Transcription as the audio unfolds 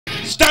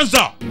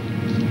stanza.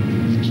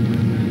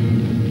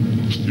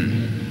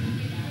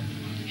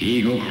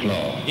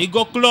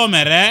 Eagle claw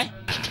mere.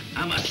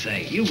 I must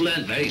say, you've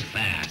learned very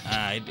fast.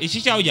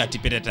 Ishisha uja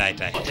tipete tai.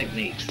 More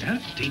techniques, huh?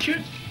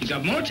 Teacher? You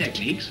got more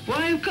techniques?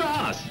 Why, of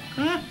course.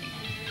 Huh?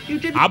 You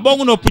didn't...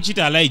 Abongu no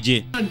puchita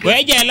alaije.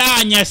 Kweje la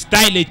anya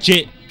style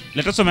che.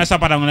 Leto soma esa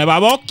para ngone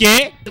baba.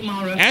 Okay.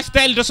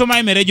 Style to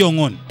soma mere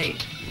jongon. Hey.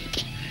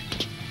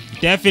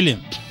 Te film.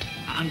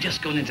 I'm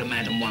just going into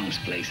Madam Wang's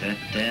place, huh?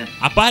 There.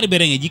 Apari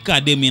berenge jika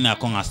demina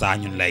konga sa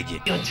anyun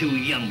laije. You're too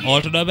young.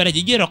 All to do bere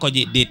jiro ko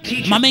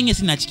dit. Mamenge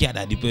sina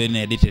chikiada dipe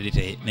ne dit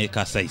ne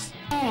ka size.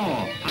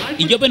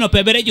 Ijobe no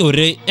pebere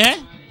jore,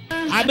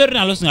 Aberu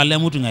na losu ngale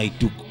mutu nga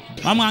ituk.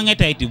 Mama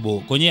ngeta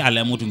itibo, konye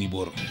ale mutu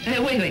ngiboro. Hey,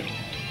 wait.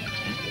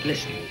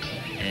 Listen.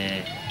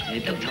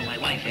 Don't tell my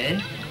wife, eh?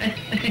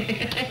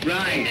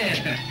 Right.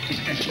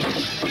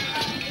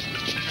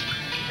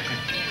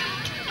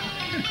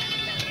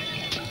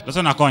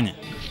 Loso na konye.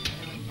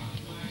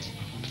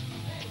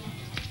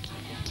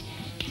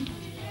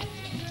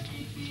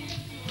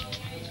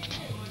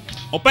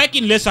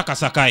 Opaikin lesa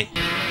kasakai.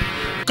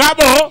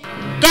 Kabo.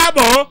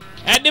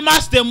 Edi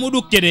master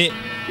mudu kede.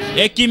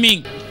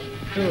 Kiming.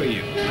 Who are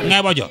you?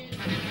 Ngai bojo.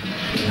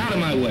 Out of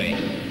my way.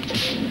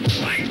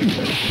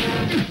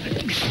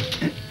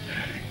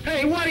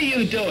 Hey, what are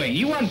you doing?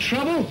 You want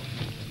trouble?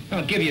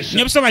 I'll give you some.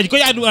 Nyep sama ko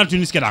ya du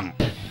antunis kedang.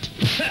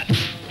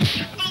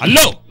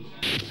 Hello.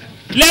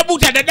 Lebu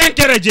ta de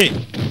dankereje.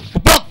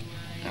 Pop.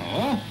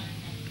 Oh.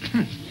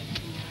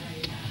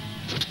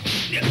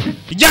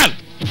 Jal.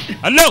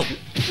 Hello.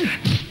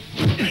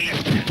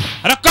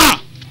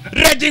 Raka.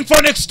 Raging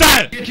for next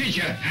style.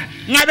 Teacher.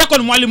 Ngabe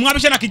kon mwalimu ngabe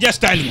shana kija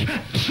style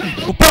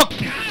mo. Pop.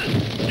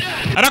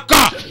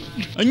 Raka.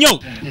 Nyo.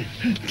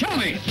 Tell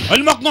me.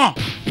 Almak ngo.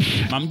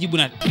 Mam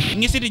jibuna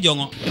ngisi di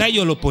jongo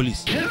rayo lo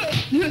police.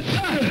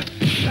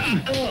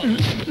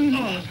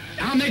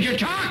 I'll make you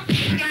talk.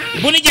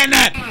 Buni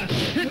janet.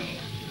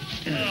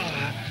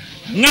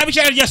 Ngabe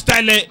shana kija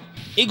style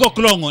igo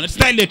klongo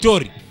style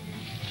tori.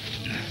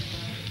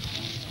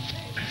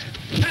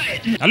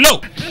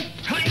 Hello.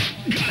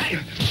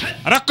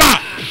 Raka.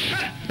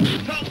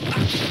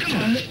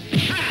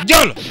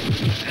 Jol.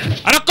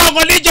 Raka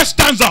ngoli just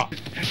stanza.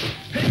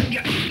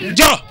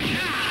 Jo.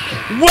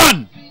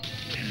 1.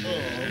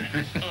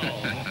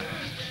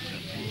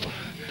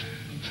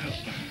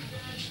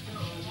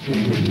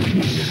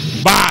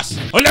 Bas.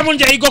 Ole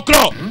munja Eagle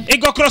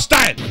claw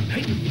style.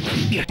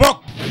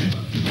 Pok.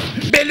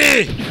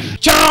 Billy.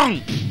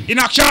 Chong. In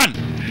action.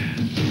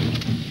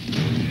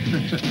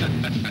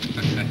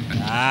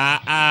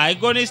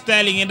 Iko ni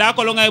styling inda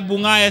ko longa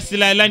bunga ya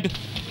sila land.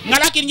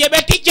 Ngalaki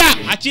njebe teacher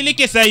achili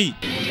kesai.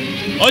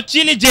 O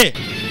chili je.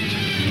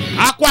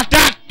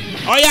 Aquatat.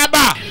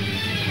 Oyaba.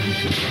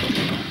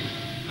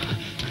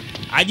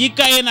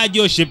 Ajika ena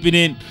jo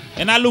shepinen.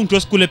 Ena lung to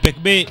school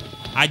pekbe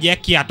aje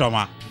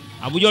kiatoma.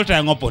 Abujol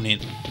ta ngoponin.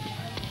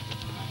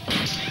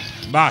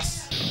 Bas.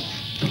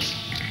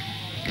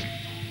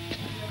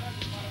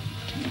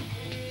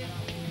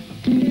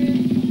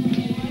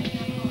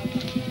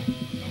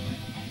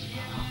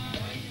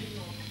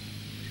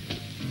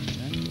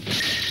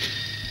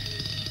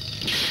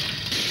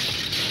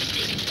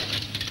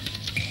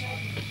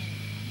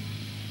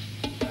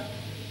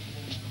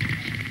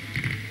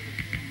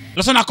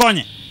 Losona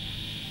konye.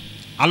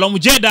 Alomu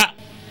Jada.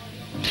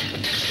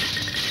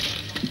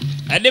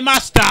 Edi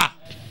master.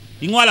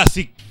 Ingwala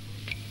sik.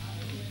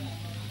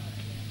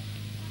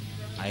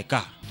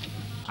 Aika.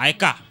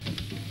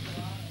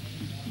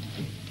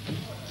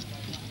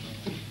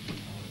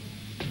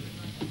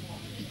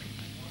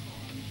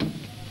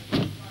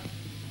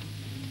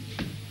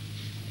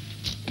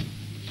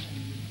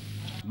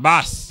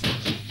 Bas.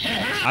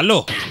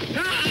 Halo.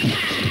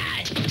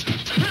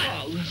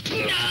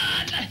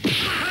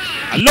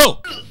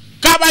 Hello.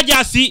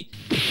 Kabajasi.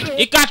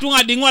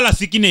 Ikatunga dingwala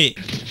sikine.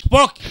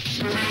 Pok.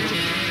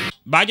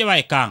 Baja ba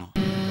ikang.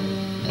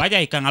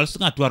 Baja ikang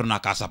alusunga tuaru na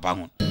kasa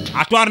pangun.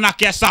 Atuaru na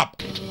kesap.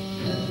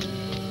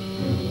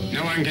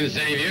 No one can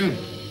save you.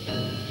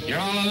 You're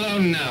all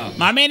alone now.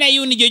 Mamena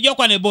yu ni jojo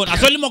kwa nebon.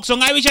 Asoli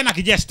moksonga wisha na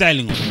kija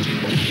styling.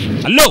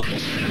 Hello.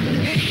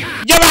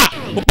 Jaba.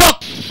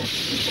 Pok.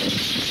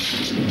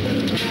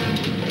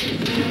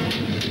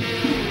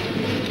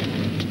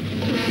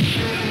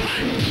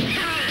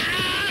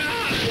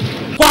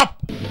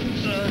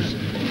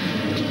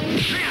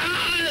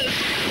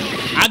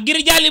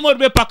 Agirjali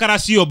morbe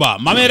pakarasio ba.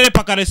 Mamere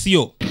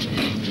pakarasio.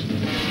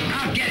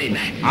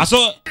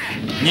 Aso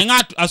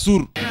nyengat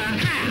asur.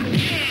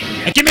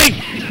 Ekiming.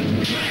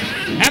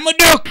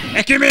 Emuduk.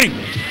 Ekiming.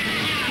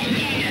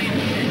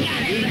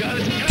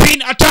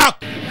 Twin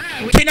attack.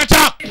 Twin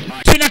attack.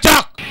 Twin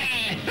attack.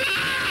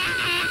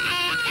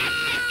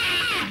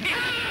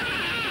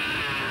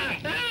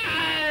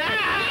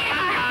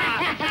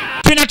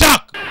 Twin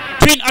attack.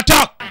 Twin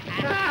attack.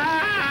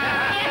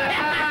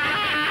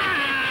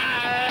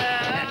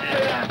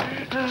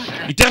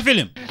 Ita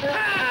film.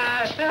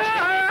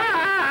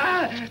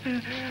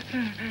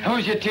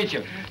 Who's your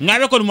teacher?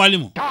 Ngabe kon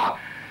mwalimu. Talk.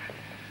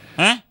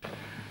 Eh?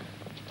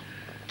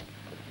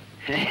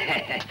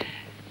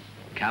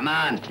 Come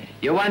on.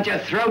 You want your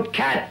throat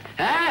cut,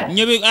 huh?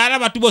 Nyebi ara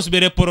batubos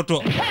bere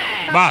poroto.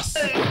 Bas.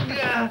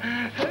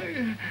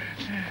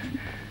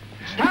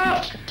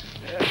 Stop!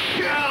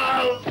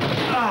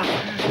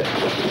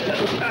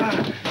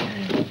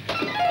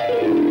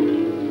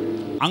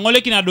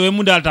 Angole kina do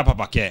emu dalta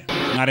papa ke.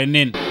 Ngare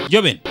nen.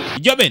 Joben.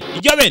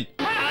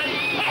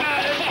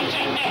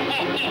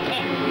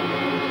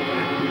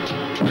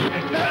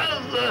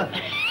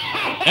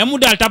 Emu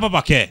dalta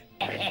papa ke.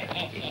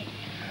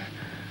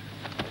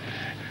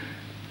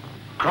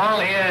 Crawl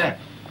here.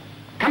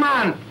 Come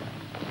on.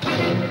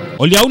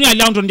 Oli awni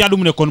ali awton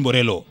jadum ne kon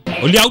borelo.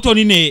 Oli awton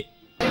ne.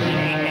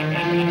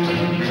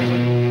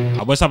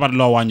 Abo sabat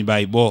lo wany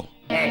bay bo.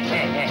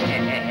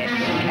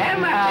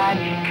 Come on.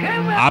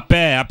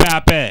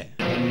 Ape.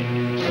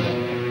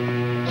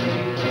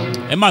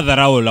 Ema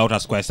dharau la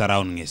utas kwa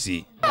saraun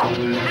ngesi.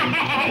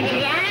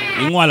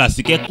 Ingwala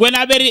sike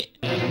kwena beri.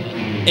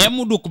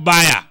 Emu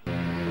dukbaya.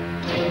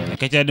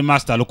 Kecha di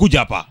master lo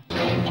kujapa.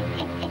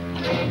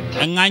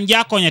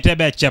 Nganja konye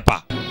tebe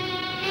chepa.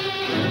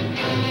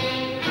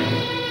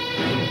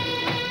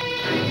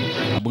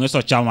 Abunge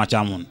so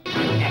chamun.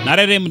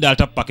 Narere mudal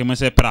tappa ke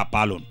mese pra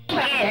palon.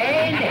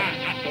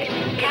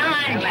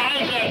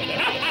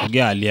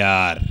 Oge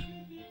aliar.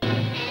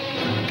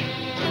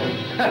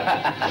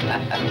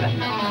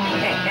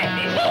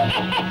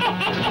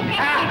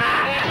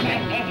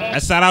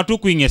 Esara tu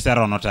kuinge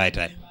serono tai.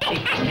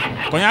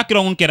 Konya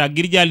kiro ngun kera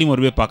girja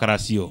limorbe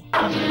pakarasio.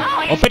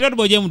 Opetod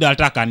boje mudal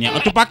takanya.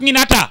 Otupak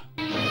nginata.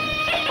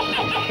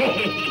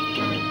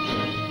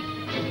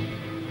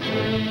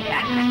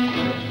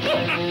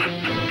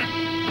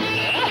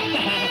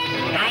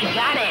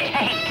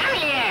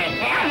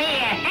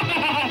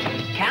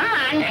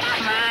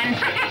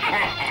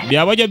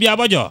 Biar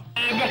bojo.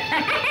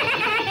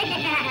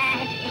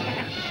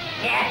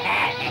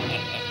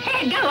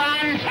 Go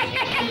on.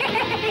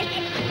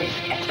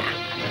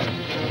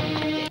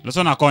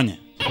 Lo na konye.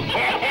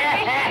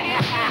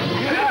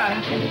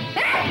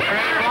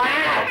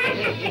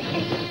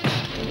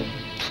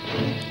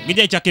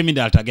 Gije chake mi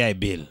dalta gay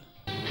bill.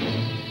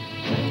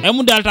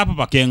 Emu dalta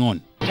papa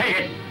kengon.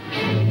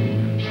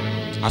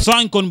 Aso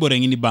kon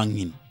boreng ini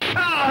bangin.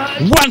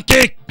 One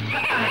kick.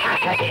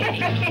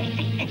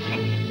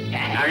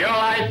 Now your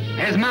life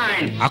is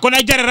mine.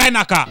 Akona jere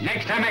rainaka.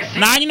 Next time I see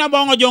Na nyina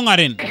bongo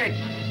jongaren.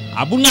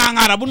 Abun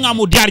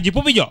ngamu diarji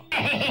pupijo.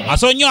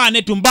 Aso nyo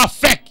ane tumba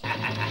fek.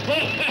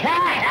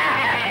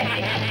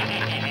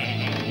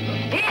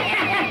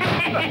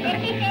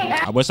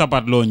 Abo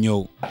sapat lo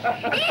nyo.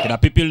 Kira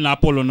pipil na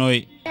polo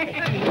noi.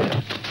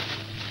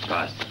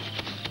 Boss,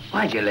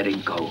 why'd you let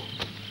him go?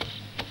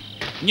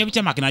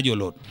 Nyebicha makina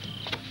jolot.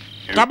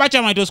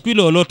 Kabacha maito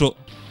squilo loto.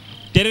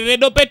 Terere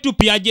do petu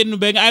piaje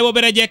nubeng aiwo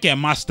bereje ke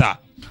master.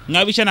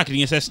 Ngabisha na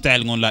kringese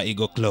style ngon la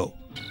ego claw.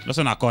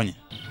 Loso na konye.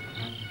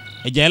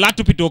 Eje la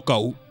tupito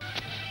kau.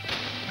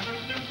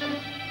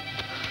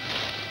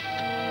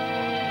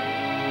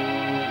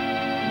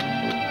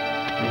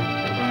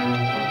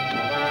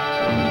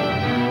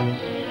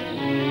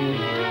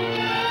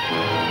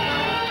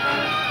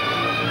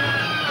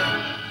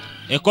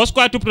 E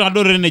kosko atu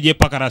pradore ne je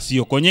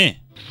pakarasio konye.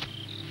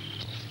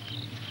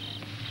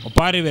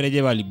 Opare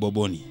vereje bali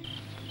boboni.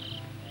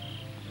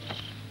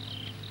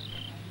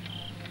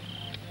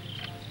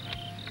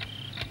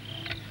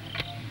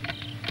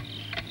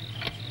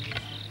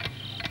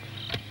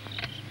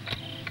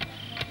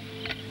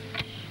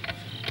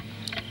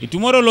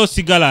 Itumoro lo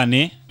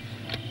sigalane.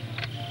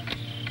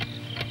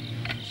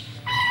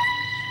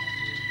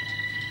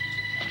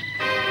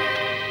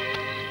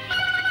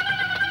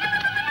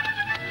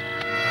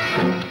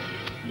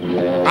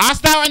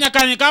 Asta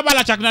wanyakani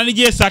kabala chakna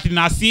nije sati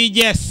na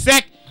sije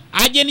sek.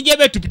 Aje nije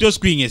betu pito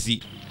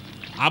skwingesi.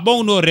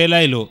 Abong no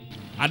rela ilo.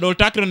 Adol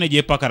takro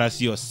neje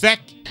pakarasio sek.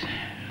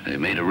 They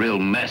made a real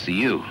mess of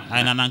you.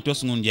 Aina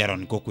nangtos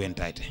ngunjeron koku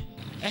entaite.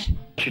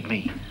 Should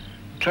me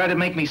try to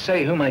make me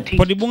say who my teacher.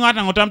 Podi bunga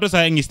ta ngotamto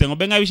sa ngiste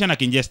ngobenga wisha na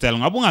kinjestel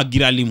ngabunga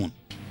gira limun.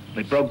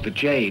 They broke the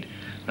jade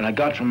that I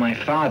got from my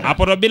father.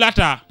 Aporo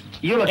bilata.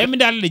 You look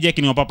Emidal leje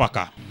kingo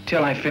papaka.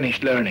 till I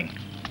finished learning.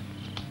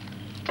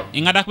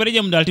 Ingadak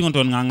pereje mudalti ngon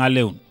ton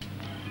ngangaleun.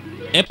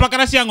 E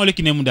pakarasi angole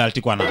kine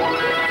mudalti kwana.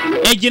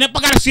 E jene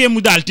pakarasi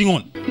mudalti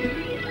ngon.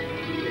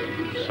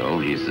 So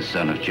he's the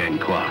son of Jen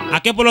Kwa.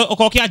 Akepolo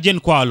okokia Jen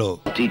Kwa lo.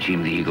 Teach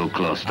him the eagle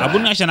claw style.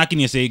 Abunga shana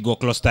kini se go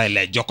close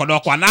style jokodo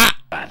kwana.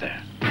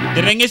 Father.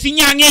 Terenge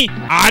sinyangi.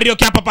 Ario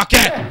kya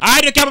papake.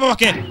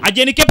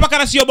 Ajeni ke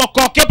pakarasi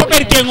oboko ke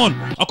paperi kengon.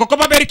 Okoko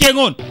paperi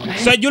kengon.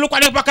 Sa julu kwa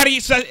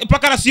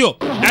pakarasi.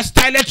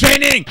 Style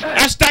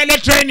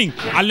training.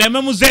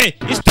 Aleme muze.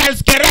 Style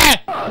skere.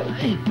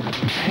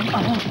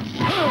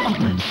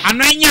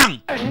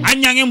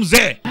 Anyang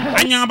muze.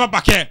 Anyang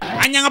papake.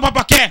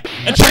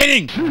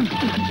 Training.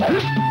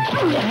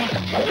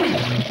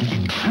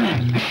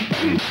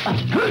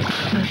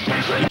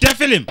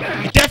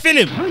 Ite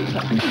film.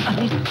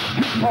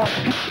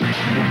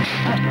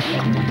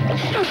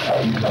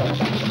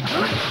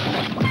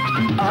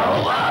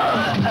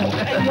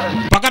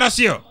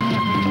 Pakarasio.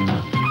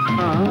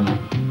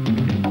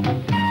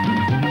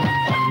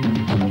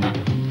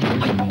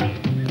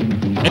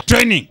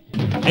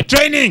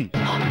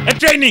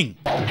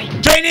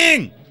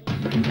 Training.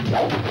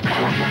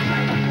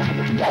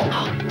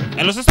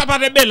 Elo se sapa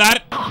de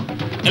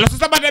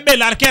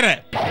belar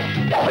kere.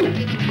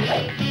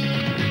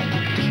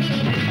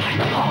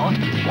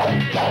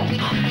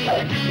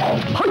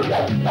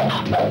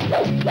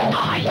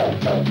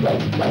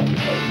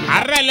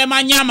 Arrele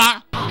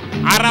manyama.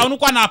 Araunu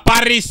kwa na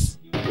Paris.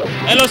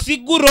 Elo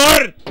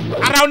siguror.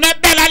 Araune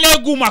bela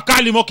legu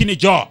makali mokini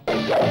jo.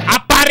 A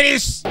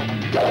Paris.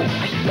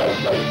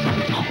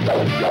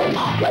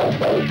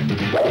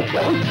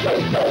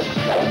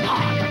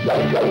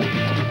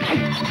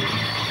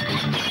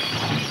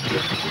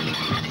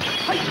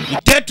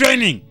 Ite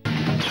training.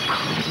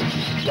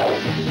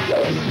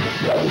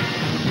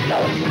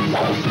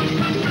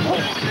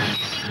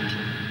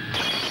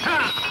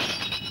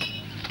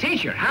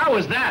 Teacher, how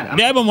was that?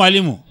 Biabo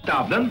mwalimu.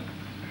 Stop them.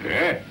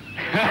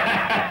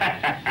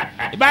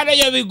 Ibada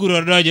ya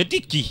viguro dojo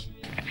tiki.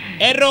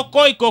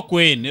 Erokoi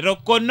kokwen,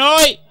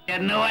 erokonoi. I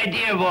had no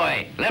idea,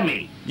 boy. Let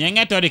me.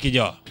 Nyenge tori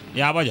kijo.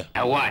 Ya bojo.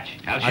 Now watch.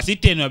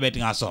 Asite no beti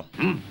ngasom.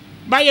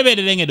 Bayo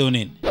bede denge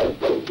donin.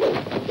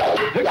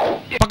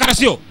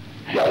 Pakarasio.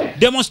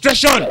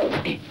 Demonstration.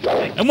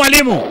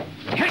 Mwalimu.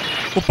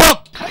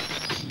 Kupok.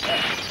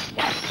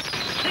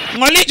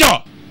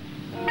 Ngolijo.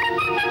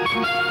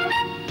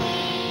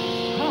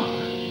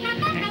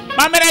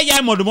 Mamera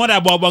ya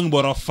modumoda bobong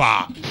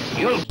borofa.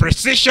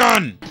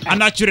 Precision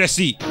and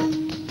accuracy.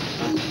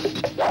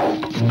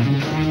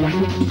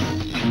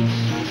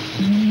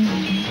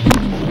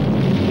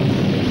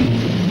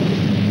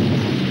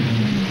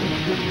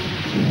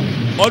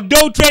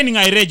 Odo training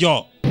I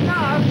rejo.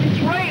 No, it's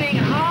raining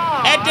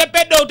hard.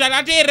 Etepe do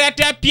tanati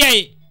rete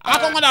pie.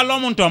 Ako ngoda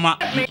lomuntoma.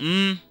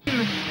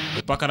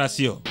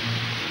 Pakarasio.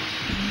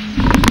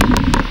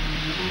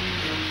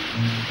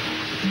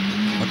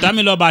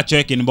 Otami lo ba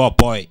check-in bo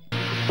poi.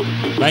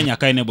 Banya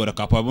kaine bora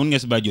kapa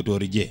bunges ba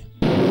jotorije.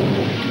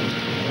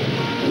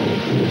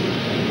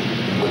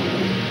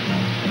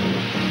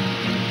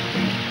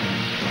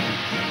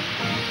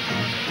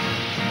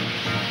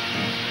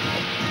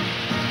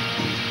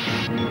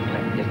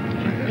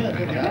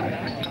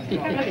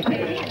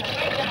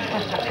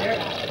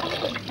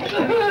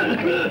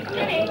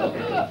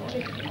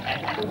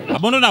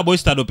 Abono na boy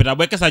stado pera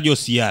boy kesa jo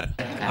siar.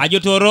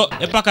 Ajotoro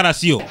e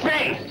Pakarasio.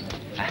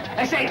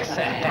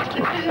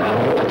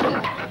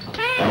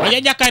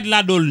 Oya jakad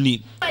la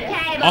dolni.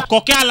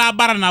 Okoke ala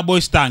bara na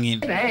boy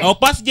stangin. O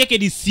pas jeke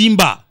di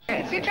Simba.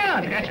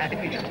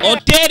 O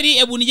teri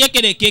e buni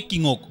jeke de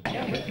kekingoko.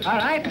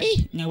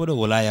 Alright. Ngawodo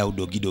wola ya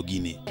udogi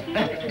dogine.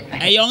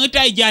 E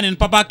yongita ijanen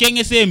papa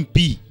kenge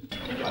SMP.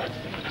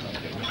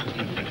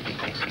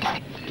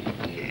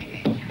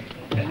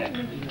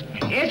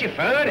 Here's your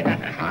food.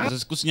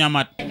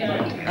 Kusinyamat.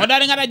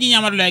 Odare ngada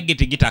jinyamat la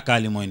gita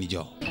kali mo ni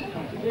jo.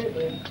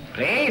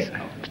 Please.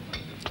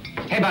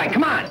 Hey, boy,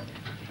 come on.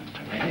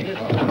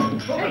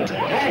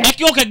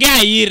 Ekyo ke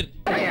gair.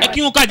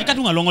 Ekyo ka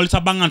jikatunga longol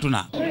sabangan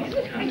tuna.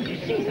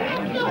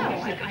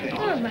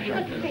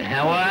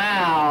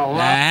 Wow.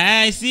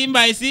 Hey,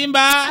 Simba.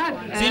 Simba,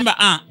 Simba,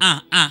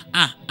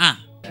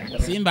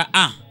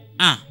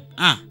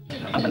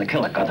 I'm gonna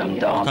kill a goddamn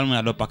dog. Kalmu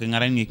na do pake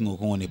ngarangi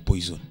ngoko ne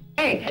poison.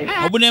 Hey,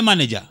 Obune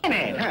manager.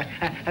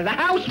 the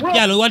house rules.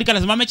 Ya lo wadi kala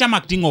mamecha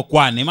maktingo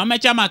kwane.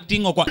 Mamecha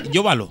maktingo kwa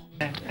jobalo.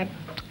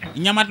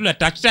 Nyama tule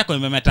touch ta ko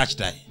me touch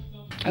ta.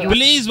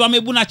 Please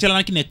wamebuna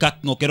chalana kine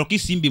kak ngokero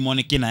kisimbi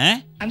mone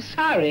kina I'm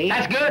sorry.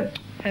 That's good.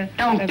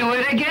 Don't do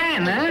it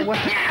again, huh?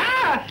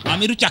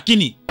 Amiru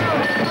chakini.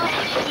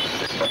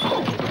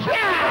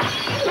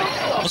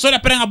 Osore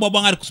prenga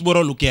bobo ngari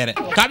kusboro lukere.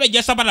 Kabe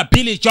jesa bana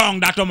pili chong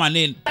dato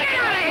manin.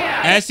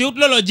 Si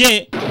utlolo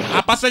je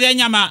apasa ja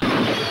nyama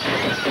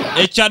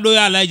chado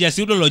ya laija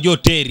si utlolo jo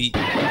teri.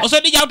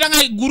 Osodi ja utanga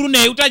guru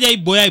ne utaja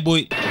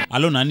iboy.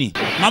 Alo nani?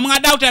 Mama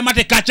ngada uta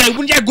mate kacha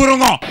ubunje guru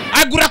ngo.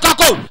 Agura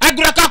kako.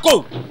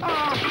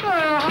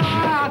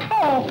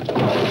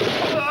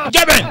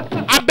 Jabe,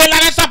 abela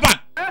resapa.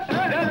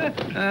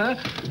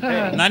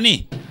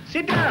 Nani?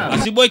 Sit down.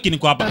 Asiboy kini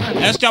kwa hapa.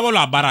 Eschabolo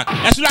la barak.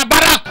 Esula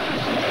barak.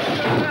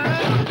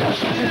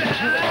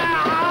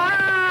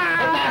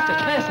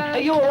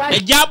 You all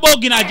right? Jabo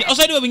ginaji.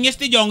 Osodi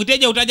wingesti jongi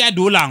teja utaja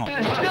dulango.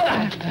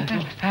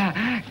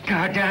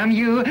 God damn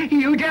you!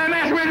 You dare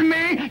mess with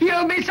me!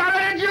 You'll be sorry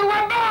that you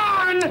were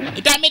born!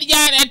 Itamiri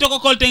jare etoko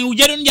kolten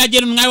ujerun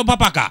jajerun ngayo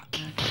papaka.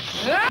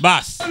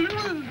 Bas.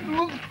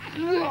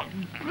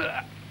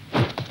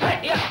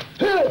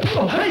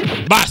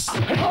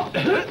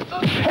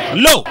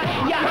 Lo.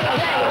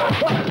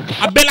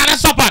 Abela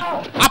resopat.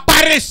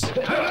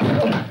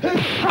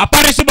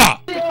 Aparis ba.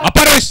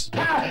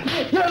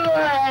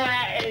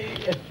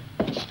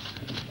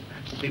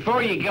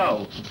 Before you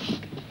go,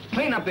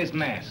 clean up this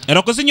mess.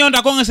 Eroko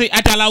sinyonda ko ngese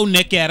atala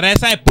uneke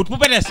resa e put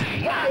pupedes.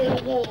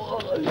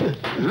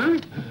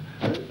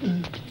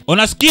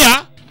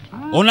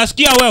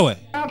 Unasikia wewe?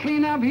 I'll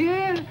clean up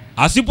here.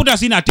 Asiputa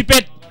sina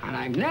tipet. And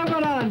I've never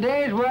done a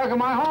day's work in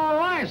my whole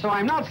life, so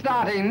I'm not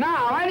starting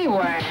now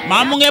anyway.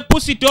 Mamunge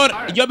pusitor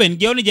joben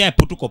geoni jay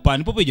putu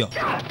kopani pupijo.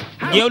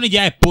 Geoni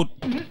jay put.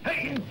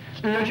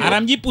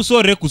 Aramji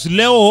pusore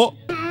kusleo.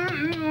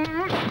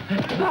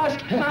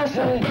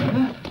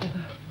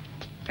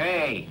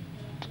 Hey,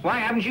 why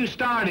haven't you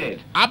started?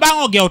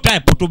 Abango geotai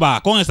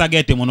putuba konge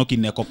sagete monoki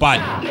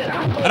nekopani.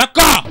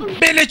 Raka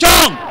Billy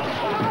Chong.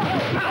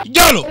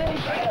 Jolo.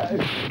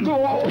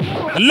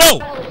 Hello.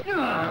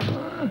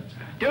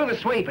 Do the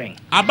sweeping.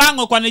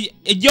 Abango kwa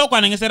ejo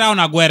kwa ngesera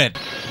ona gweret.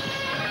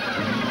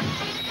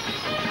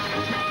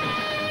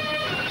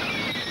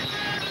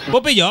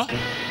 Pupijo.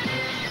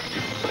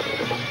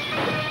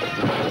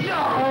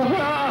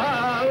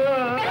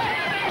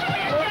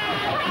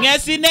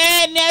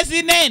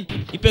 Nesinen.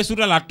 Ipe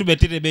sura la tube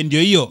tete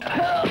bendio hiyo.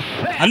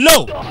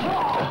 Hello.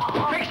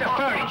 Fix the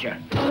furniture.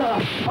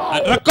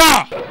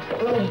 Raka.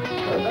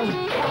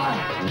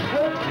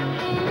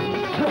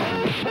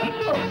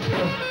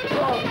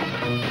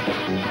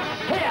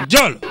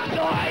 Jol.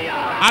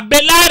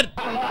 Abelar.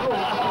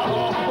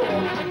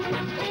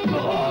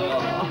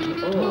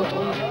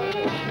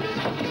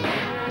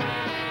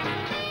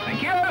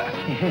 Thank you.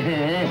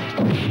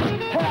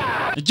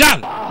 Jal.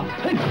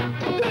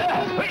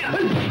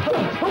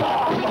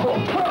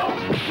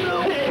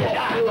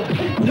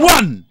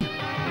 One.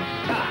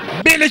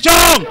 Billy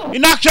Chong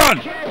in action.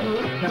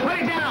 Now put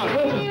it down.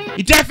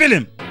 Ite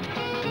film.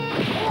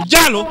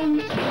 Jalo.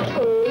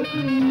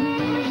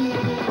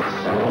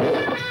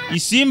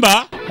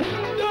 Isimba.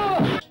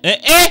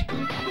 Hey,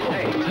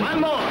 one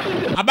more.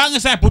 Abange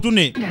sai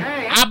putune.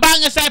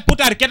 Abange sai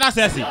putar keta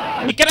sesi.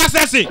 Iketa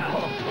sesi.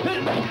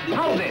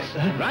 Hold this,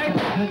 right?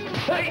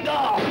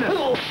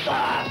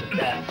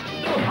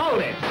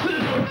 Hold it.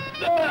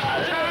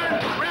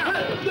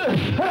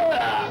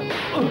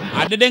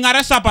 Adede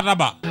ngare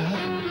sapataba.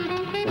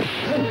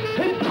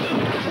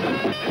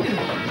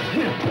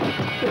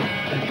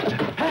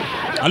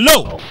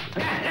 Hello.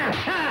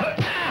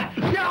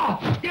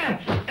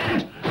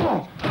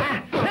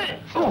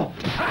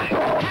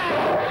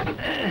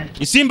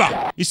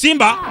 Isimba.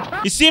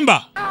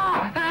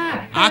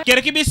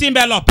 Akere kibi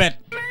Simba lopet.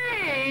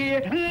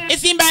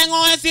 Isimba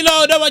ngo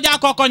silo do boja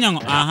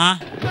kokonyongo. Aha.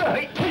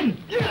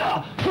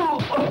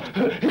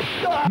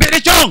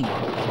 Billy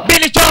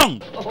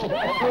Chong.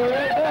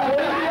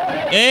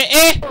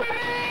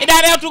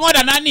 Idare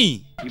utungoda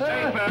nani?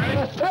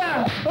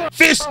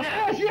 Fist.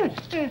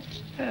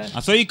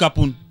 Aso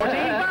kapun.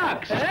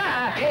 $14.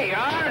 Here you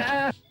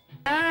are.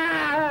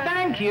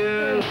 Thank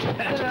you.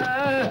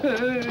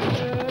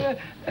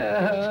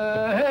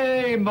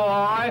 Hey,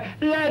 boy,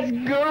 let's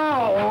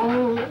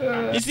go.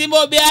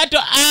 Isimbo biato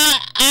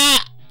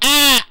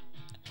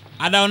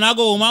Ada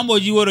onago umambo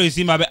jiworo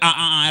Isimba be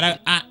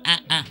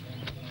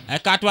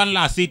Katwan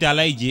la sita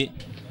la ije.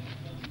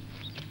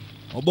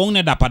 Obong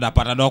ne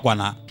dapada do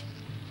kwana.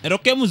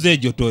 Eroke muze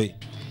jotoi.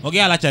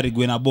 Oge ala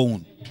charigwe na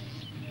bongun.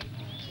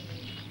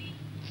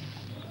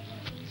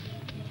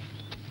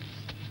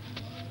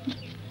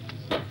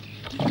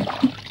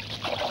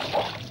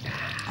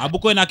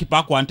 Abuko na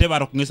kipako ante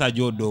barokungesa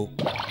jodo.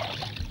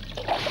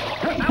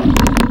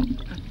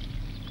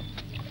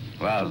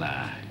 Well,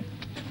 now,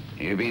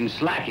 you've been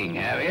slacking,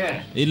 have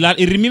you?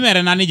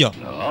 Irimimere nani jo?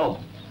 No.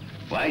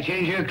 Why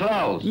change your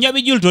clothes?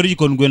 Nyabi jul tori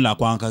kon gwen la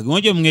kwanka.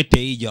 Ngojo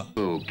mngete ijo.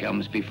 Who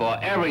comes before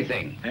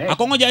everything?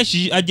 Akongo ja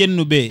shi ajen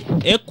nube.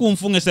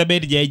 Mfunge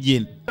sebedi ja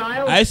ajen.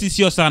 Aisi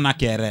sio sana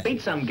kere.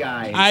 Meet some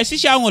guys. Aisi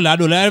shango la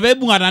dola. Erbe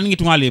bunga nani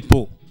ngitunga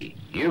lepo.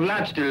 You've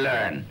lots to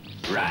learn.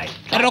 Right.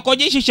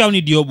 Erokoje shisha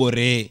uni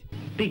diobore.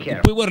 Be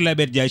careful. Pwibor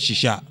lebet ja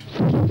shisha.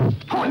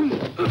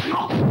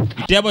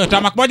 Itebo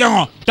tamak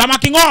bojongo.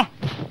 Tamakingo.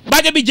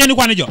 Baje bijeni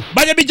kwa nejo.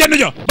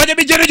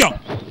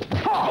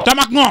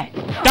 Tamak ngo.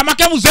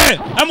 Tamak emuze.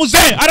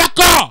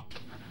 Arako.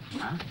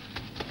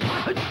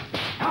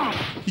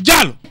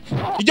 Ijalo.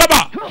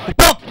 Ijaba.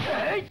 Pok.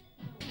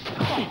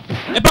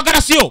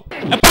 Epakarasio.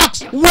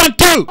 Epax. 1,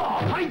 2.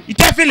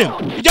 Ite film.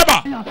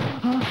 Ijaba.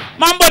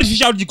 Mambori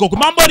shisha jikoku.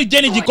 Mambori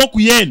jeni jikoku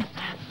yen.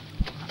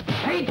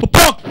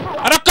 Pok.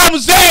 Araka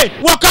muze.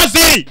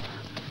 Wakazi.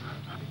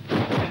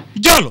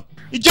 Ijalo.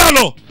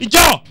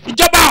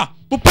 Ijaba.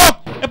 Pok.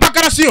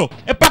 Epakarasio.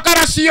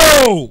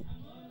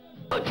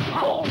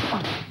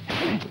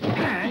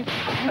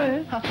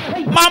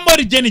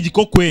 Mambori jeni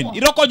jikoku yen.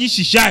 Iroko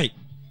jishishai.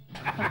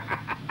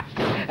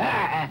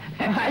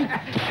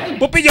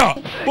 Pupijo.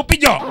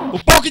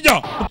 Upok.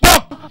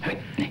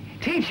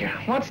 Teacher,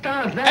 what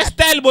style is that?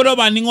 Style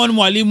bodoba ningon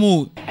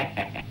mwalimu.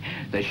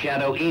 The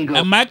Shadow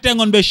Eagle. Mike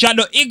tengon be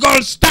Shadow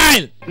Eagle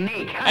style.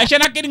 Nick.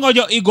 Eshana kidi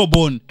ngojo Eagle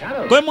bone.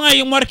 Kwe mga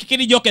yumor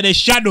kikidi joke de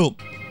Shadow.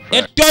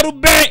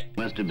 Etorube.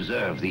 Must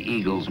observe the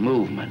eagle's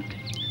movement.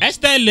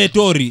 Style le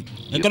tori.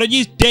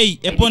 Ekoloji stay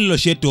epon lo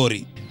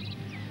shetori.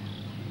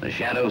 The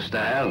Shadow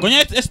style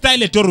Konye style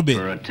le torube.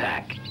 for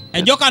attack.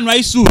 Ejoka nwa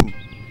isuru.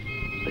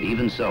 But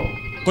even so,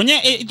 Konye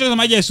ito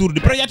samaja isuru. Di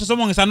project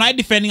somo ngesa nwa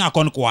defending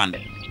akon kwan.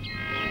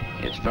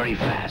 it's very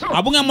fast.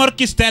 Abunga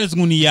morki styles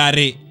nguni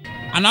yare.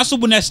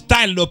 Anasubune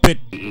style do pit.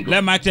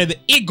 Let me tell the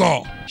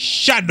ego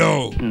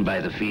shadow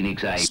By the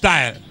Phoenix Eye.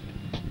 style.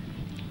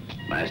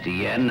 Master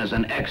Yen is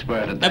an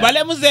expert at that.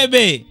 Ebale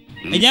muzebe.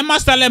 Enye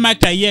master le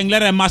Mike Yen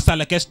le master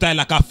le ke style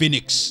la ka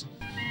Phoenix.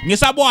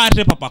 Ngisabo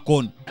arte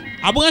papakon.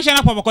 Abunga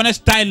shana papakon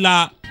style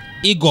la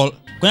eagle.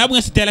 Konya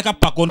bunga style ka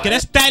pakon ke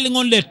style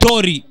ngon le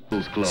tori.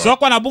 So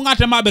kwa nabunga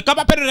tema be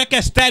kapa pero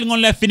ke style ngon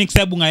le Phoenix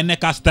e bunga ene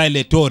ka style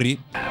le tori.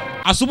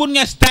 Asubun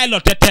nge style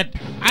otetet.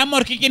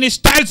 Amor kikini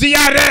style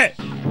ziyare.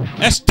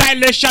 Style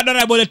le shadow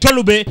rebo le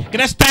tolube.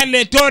 Kene style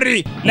le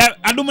tori. Le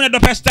adumune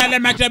dope style le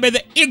Mike be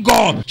the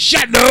eagle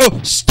shadow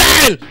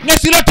style.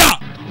 Ngesilota.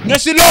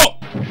 Ngesilo.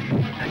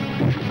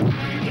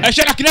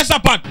 Eshara kinesa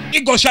pat.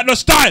 Ego shadow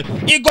style.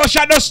 Ego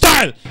shadow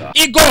style.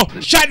 Ego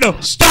shadow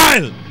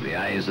style. The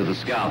eyes of the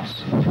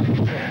scouts.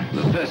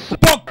 The fists of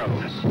Pok.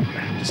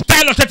 arrows.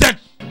 Style of tetet.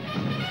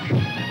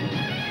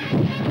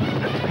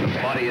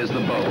 The body is the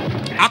bow.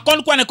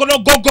 Akon kwane kono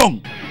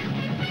gogong.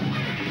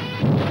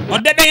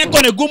 Odede yen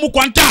kone gumu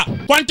kwanta.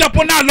 Kwanta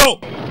ponalo.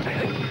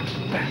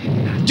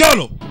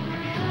 Jolo.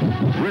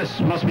 Wrists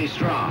must be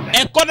strong.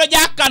 Ekono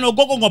jaka no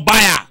gogong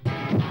obaya.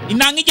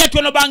 Inangi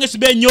jetu no bange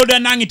sibe nyodo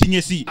nangi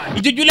tinyesi.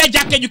 Ijujule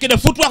jake juke de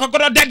footwork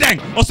kono dedeng.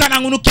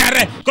 Osana ngunu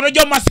kere. Kono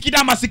jo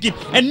masikida masikit.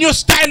 A new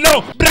style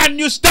lo. Brand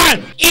new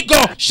style. Ego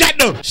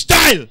shadow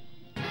style.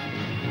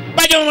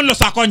 Bajo maman lo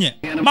sakonye.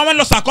 Maman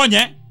lo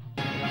sakonye.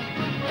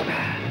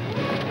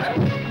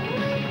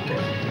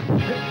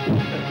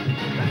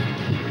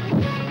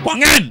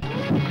 Kwangen.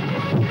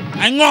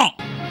 Aingo.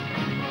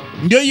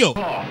 Ndio yo.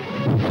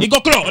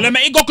 Ego klo. Ole me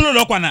ego klo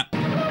lo kwana.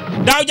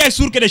 Daw jay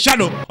surke de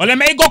shadow. Ole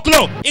me ego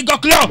klo.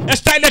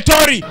 Style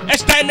tori.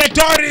 Style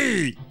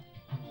tori.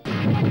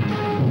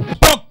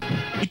 Pok.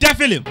 Ita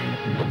film.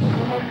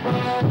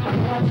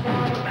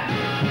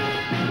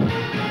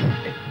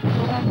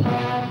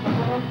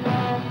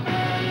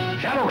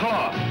 Shadow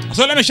claw.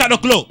 So let me shadow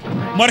claw.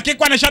 Morki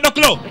kwana shadow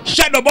claw.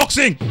 Shadow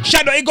boxing.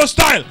 Shadow ego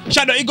style.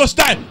 Shadow ego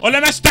style.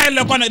 Ole me style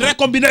le kwana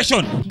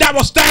recombination.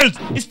 Double styles.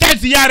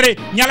 Styles yare.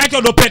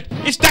 Nyalake do pet.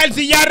 Styles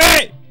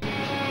yare.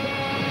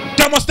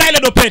 Tomo style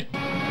do pet.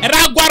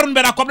 Era gwarun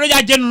bera koblo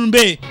ja jenun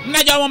be.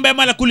 Na ja mbe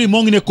mala kuli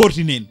mongi ne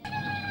kortinen.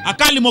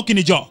 Akali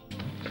mokini jo.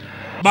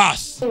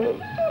 Bas.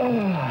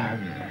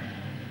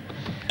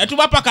 Etu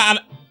bapaka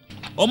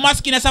o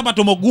maskine saba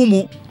tomo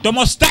gumu.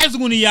 Tomo styles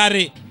nguni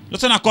yare.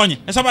 Losana konye.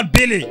 Esaba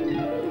Billy.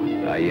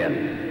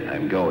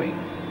 I'm going.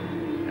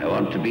 I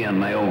want to be on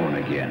my own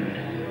again.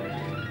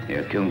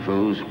 Your kung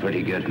fu's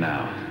pretty good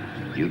now.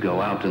 You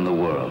go out in the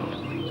world.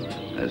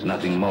 There's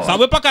nothing more.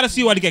 Sabe pa kara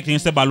si wali kekini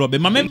se balobe.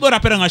 Mame bora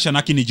pera ngasha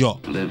na kini jo.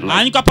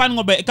 Anyi kapan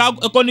ngobe ka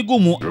koni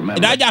gumu.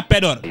 Idaja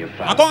pedor.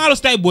 Akong alo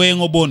stay boye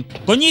ngobon.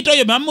 Konyito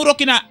yo mamuro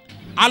kina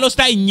alo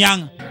stay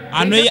nyang.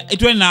 Anwe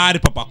itwe na ari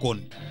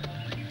papakon.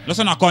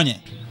 Losana konye.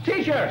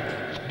 Teacher!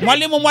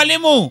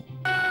 Mwalimu.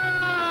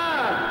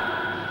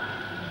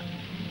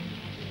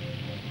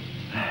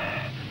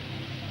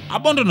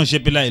 Abondo no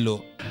shepila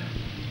ilo.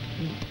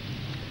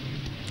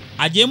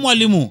 Aje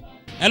mwalimu.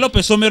 Elo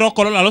pesomero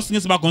kolola lo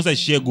singisi ba konsa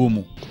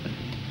shegumu.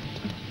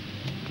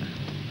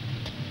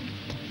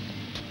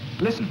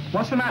 Listen,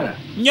 what's the matter?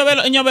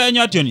 Nyobe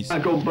nyotionis. I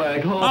go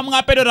back home. Mam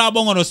nga pedo ra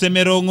bongo no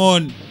semero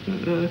ngon.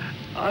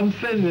 I'm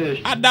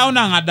finished.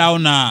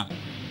 Adauna.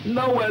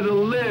 Nowhere to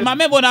live.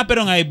 Mame bona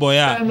pedo nga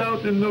iboya. And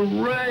out in the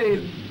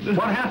rain.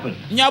 What happened?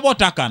 Nyabo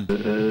takan.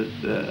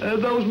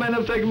 Those men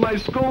have taken my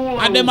school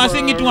Ade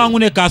masingi over.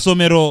 tuangune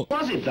kasomero.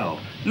 Was it though?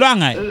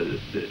 Luangai.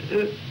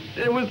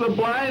 It was the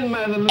blind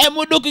man and the...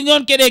 Emuduki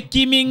ngon kede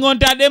kimi ngon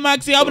tade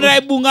maxi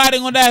abra bungare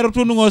ngon da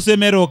rutunu ngo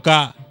semero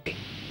ka.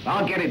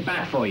 I'll get it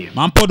back for you.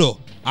 Mampodo.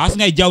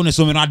 Asinga ijawne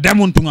somero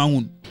ademun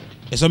tungangun.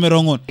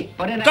 Esomero ngon.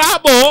 But in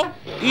Kabo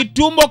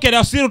itumbo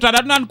keda siru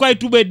tadatunan kwa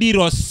itube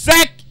diro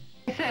sek.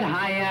 I said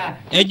hi,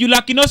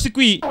 Ejula kino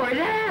sikwi.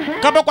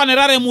 Kabo kwa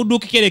nerare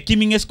muduki kede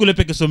kimi nge skule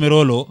peke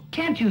somerolo.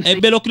 Can't you see?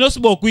 Belo kino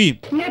sibo kui.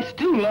 It's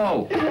too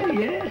low.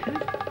 Yeah.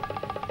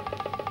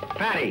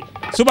 Patty.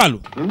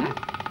 Subalu.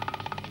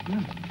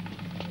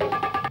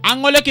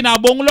 Angole kina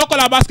bong loko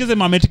la baskeze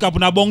mametika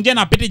puna bong je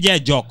na pete je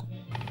jok.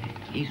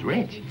 He's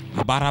rich.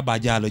 Abara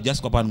bajalo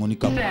just kwa pan ngoni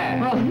kapu.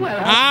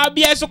 Well,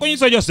 Bia so konyi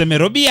sojo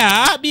semero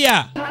bia.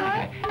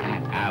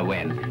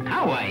 Well,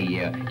 how are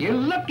you? You're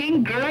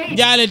looking great.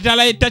 Jale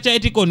tala itacha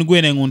etiko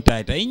ngwene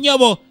nguntaita.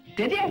 Inyobo.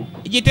 Did you?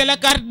 Jitela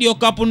kardio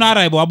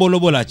kapunara ibo abolo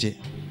bolache.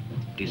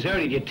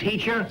 Deserted your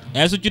teacher?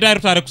 Esu chudai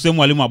rutare kusemu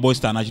mwalimu wa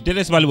boystana.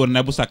 Chutele sibali bori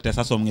nebu sakte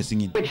saso mnge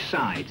singini. Which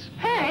sides?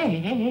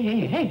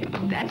 Hey.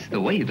 That's the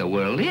way the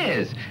world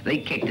is. They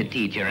kick the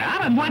teacher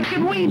out, and what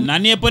can we?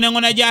 Nani epone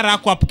ngona jara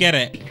kwa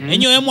pkere.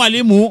 Enyo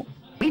mwalimu.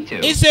 Me too.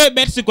 Ise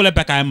betsi kule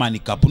peka emani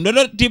kapu.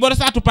 Ndodo tibora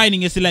sa tupai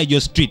ningesila ijo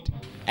street.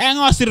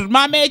 Engo sir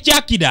mame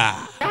chakida.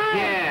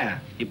 Yeah,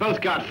 you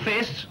both got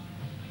fists,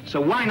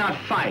 so why not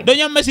fight?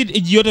 Donyo mesit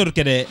ijiyotor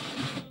kede.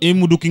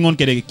 Imuduki ngon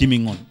kede kimi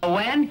ngon.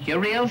 When you're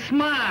real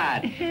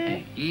smart.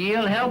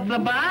 You'll help the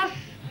boss,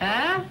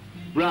 huh?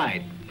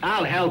 Right,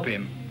 I'll help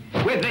him.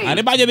 With these.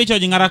 Are baje bicho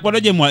jingarak podo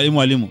je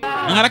mwalimu.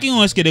 Ngarak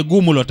ngon skede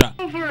gumu lota.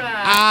 For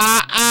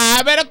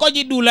Abere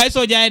koji dula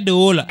iso jae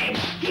dola.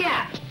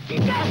 Yeah.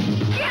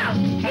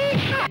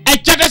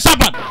 Echate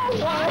sabat.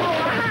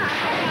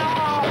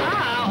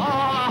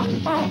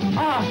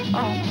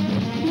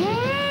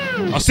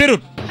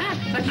 Osirut.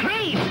 The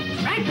cream.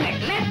 Right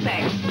leg, left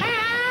leg.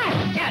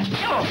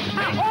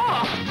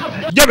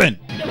 Joben.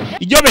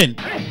 Joben.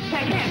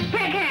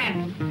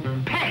 Backhand.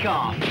 Peck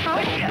off.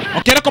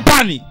 Okere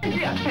kopani.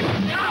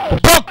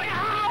 Pok.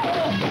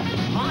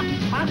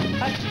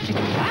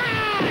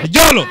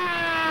 Jolo.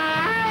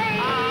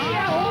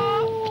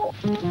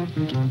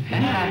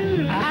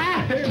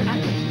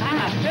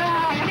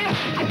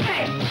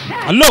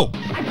 Hello.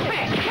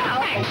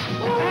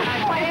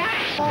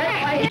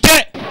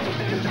 Ite.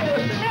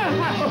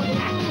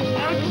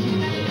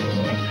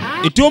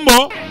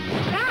 Itumbo.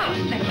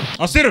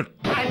 Osirut.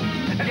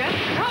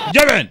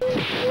 Joben.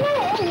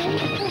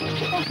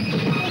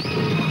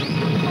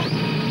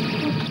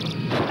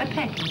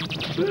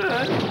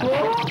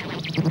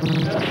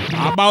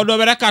 About do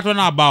bere kato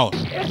na about.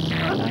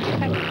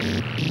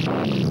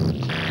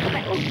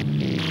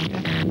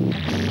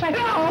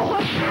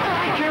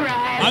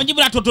 Anji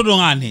bra toto do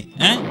ngani,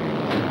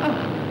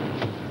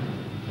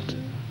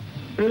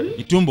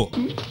 Itumbo.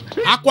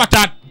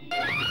 Aquatat.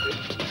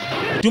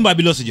 Itumba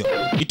bilosijo.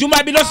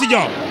 Itumba bilosijo.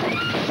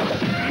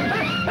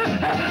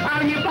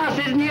 Oh, your boss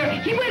is near.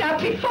 He went out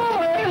before.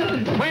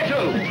 Where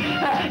to?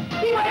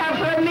 He went out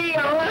for a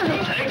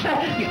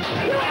meal.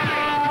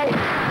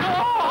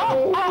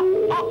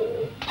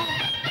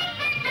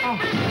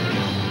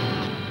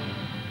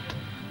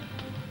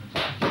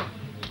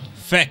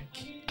 Fake.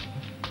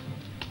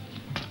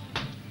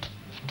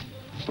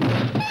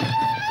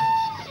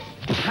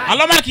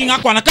 Aloma kinga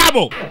kwa na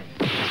kabo.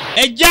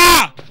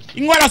 Eja.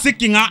 Ingwala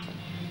sikinga.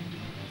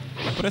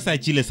 Presa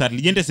chile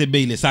satli. Jente se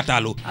beile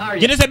satalo.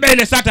 Jente se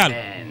beile satalo.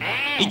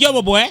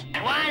 Ijobo boy.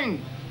 One.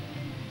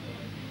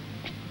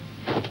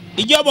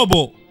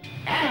 Ijobo.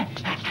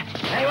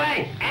 Hey,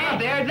 wait.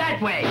 There,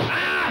 that way.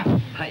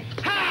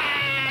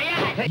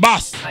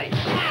 Bas.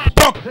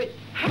 Pok.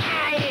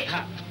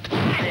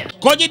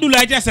 Koji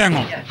dula ite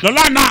sengo.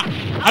 Lolana.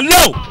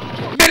 Hello.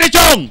 Bele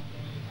chong.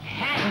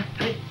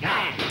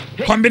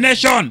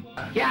 Combination.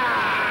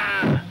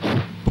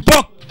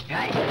 Pok.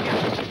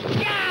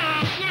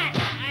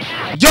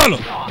 Jolo.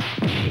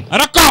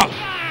 Raka.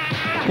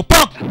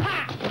 Pok.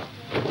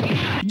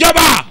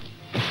 Jaba.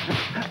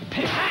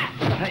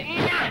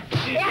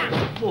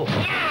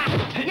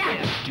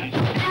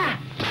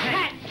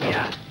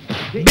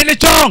 Billy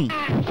Chong.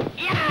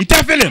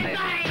 Ite film.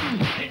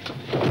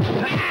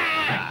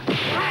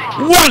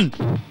 One.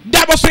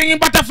 Double swinging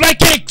butterfly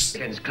kicks.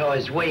 Claw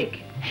is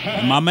weak.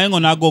 Mama ngo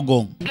na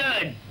gogo.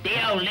 Good.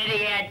 The old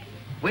idiot.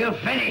 We'll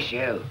finish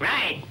you.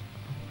 Right.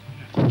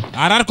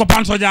 Arar ko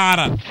pan soja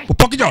arar.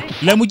 Pokijo.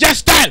 Le muja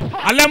style.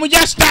 Ale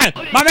muja style.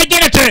 Mama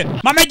genete.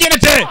 Mama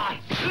genete.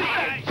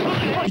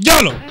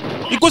 Jolo.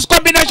 Ikus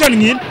combination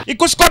ngin.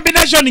 Ikus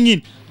combination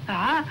ngin.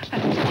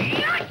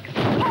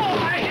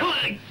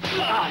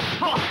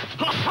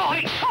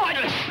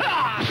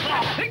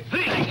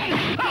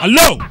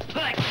 Hello.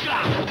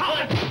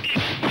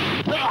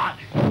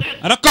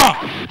 Raka.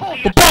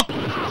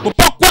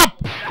 Popok kwap.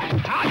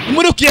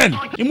 Imudukien.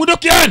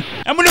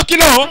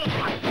 Imudukilo.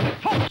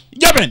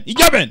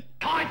 Ijaben.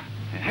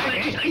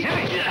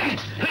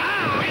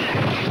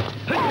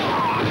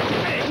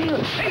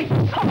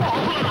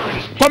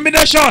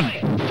 Combination.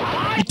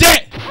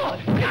 Ite.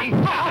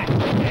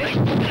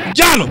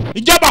 Jalo.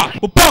 Ijaba.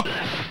 Popok.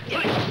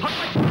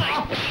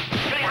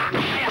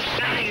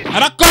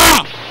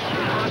 Raka.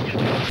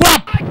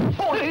 Kwap.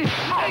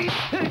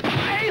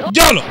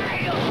 Jalo.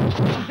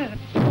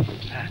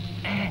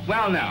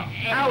 Well, now,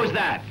 how was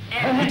that?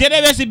 Ite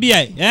debe si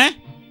BI,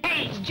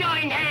 Hey,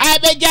 join hands.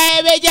 Abeja.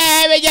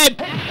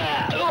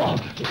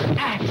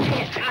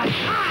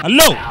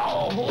 Hello. Oh,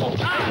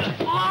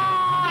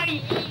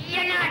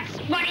 you're nuts.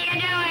 What are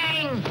you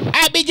doing?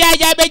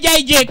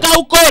 Abeja,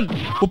 Kaukon.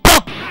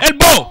 Popok.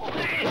 Elbow.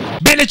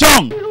 Billy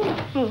Chong.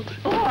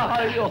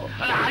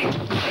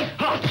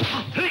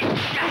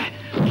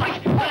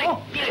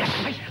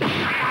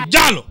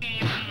 Jalo.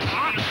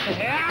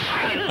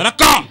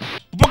 Raka.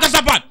 Popok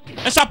sapat.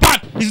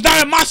 He's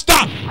now a master.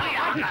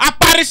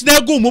 Aparis na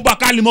egu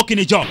mubakali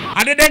mokini jo.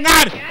 Ade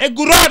dengar.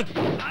 Eguror.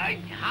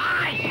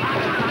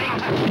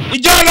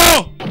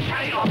 Ijolo.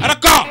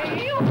 Raka.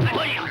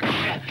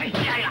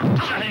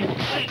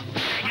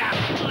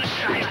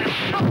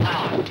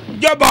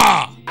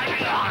 Jaba.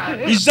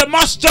 He's the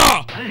master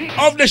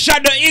of the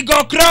Shadow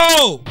Eagle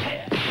Crow.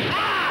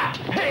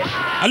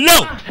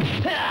 Hello.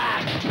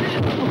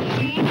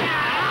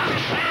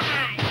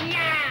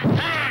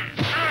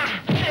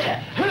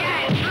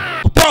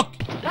 Pok.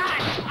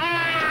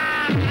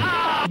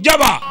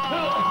 Jaba.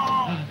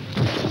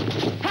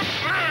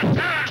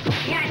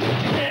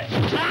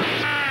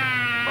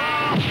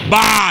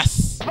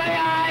 Bas.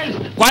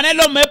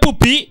 Kwanelo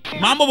mepupi.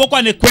 Mambo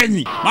bokwa ne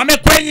kwenyi. Mame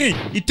kwenyi.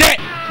 Ite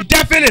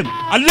film.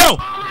 Hello.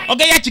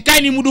 Oge ya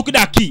chikai ni mudu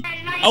kidaki.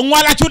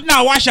 Onwala chut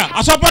na washa.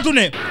 Aso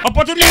opportune.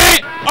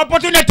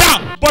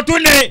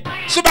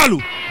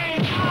 Subalu.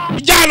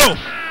 Jalo.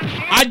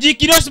 Aji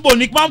kidos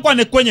bonik mam kwa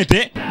ne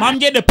kwenyete. Mam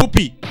Jade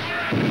pupi.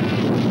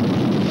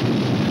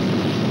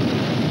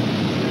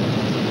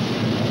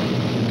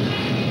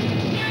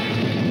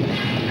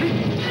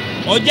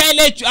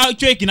 Ojaile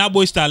chweki na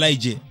boy star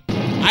laije.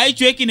 Ai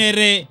chweki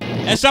nere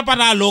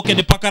esapana loke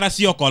de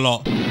pakarasi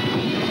okolo.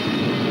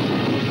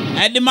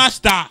 Edi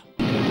master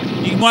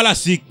igmola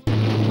sik.